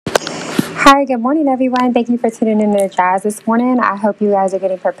Hi, good morning, everyone. Thank you for tuning in to Jazz this morning. I hope you guys are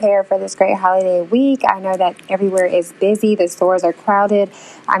getting prepared for this great holiday week. I know that everywhere is busy, the stores are crowded.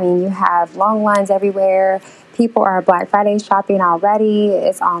 I mean, you have long lines everywhere. People are Black Friday shopping already.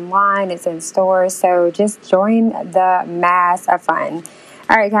 It's online, it's in stores. So just join the mass of fun.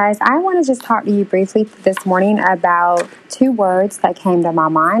 All right, guys, I want to just talk to you briefly this morning about two words that came to my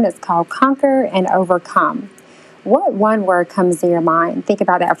mind. It's called conquer and overcome. What one word comes to your mind? Think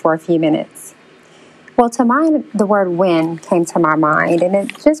about that for a few minutes. Well, to mine, the word win came to my mind, and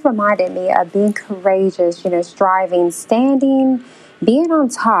it just reminded me of being courageous, striving, standing, being on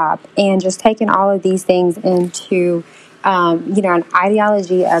top, and just taking all of these things into, an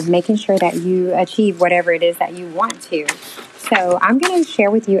ideology of making sure that you achieve whatever it is that you want to. So, I'm going to share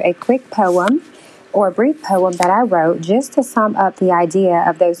with you a quick poem or a brief poem that I wrote just to sum up the idea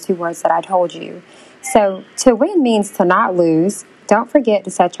of those two words that I told you. So, to win means to not lose. Don't forget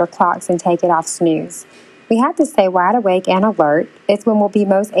to set your clocks and take it off snooze. We have to stay wide awake and alert. It's when we'll be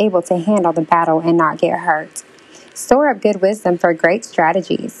most able to handle the battle and not get hurt. Store up good wisdom for great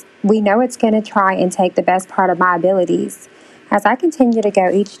strategies. We know it's going to try and take the best part of my abilities. As I continue to go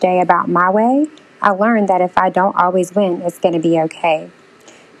each day about my way, I learned that if I don't always win, it's going to be okay.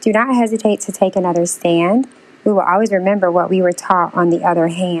 Do not hesitate to take another stand. We will always remember what we were taught on the other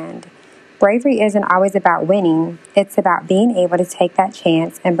hand. Bravery isn't always about winning. It's about being able to take that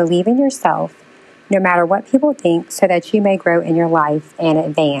chance and believe in yourself, no matter what people think, so that you may grow in your life and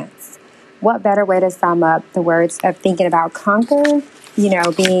advance. What better way to sum up the words of thinking about conquer,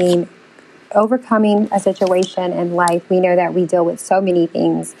 being overcoming a situation in life. We know that we deal with so many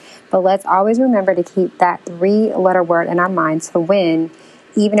things, but let's always remember to keep that three-letter word in our mind to win.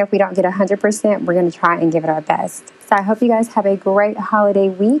 Even if we don't get 100%, we're going to try and give it our best. So I hope you guys have a great holiday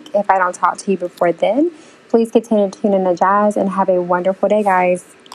week. If I don't talk to you before then, please continue to tune in to Jazz and have a wonderful day, guys.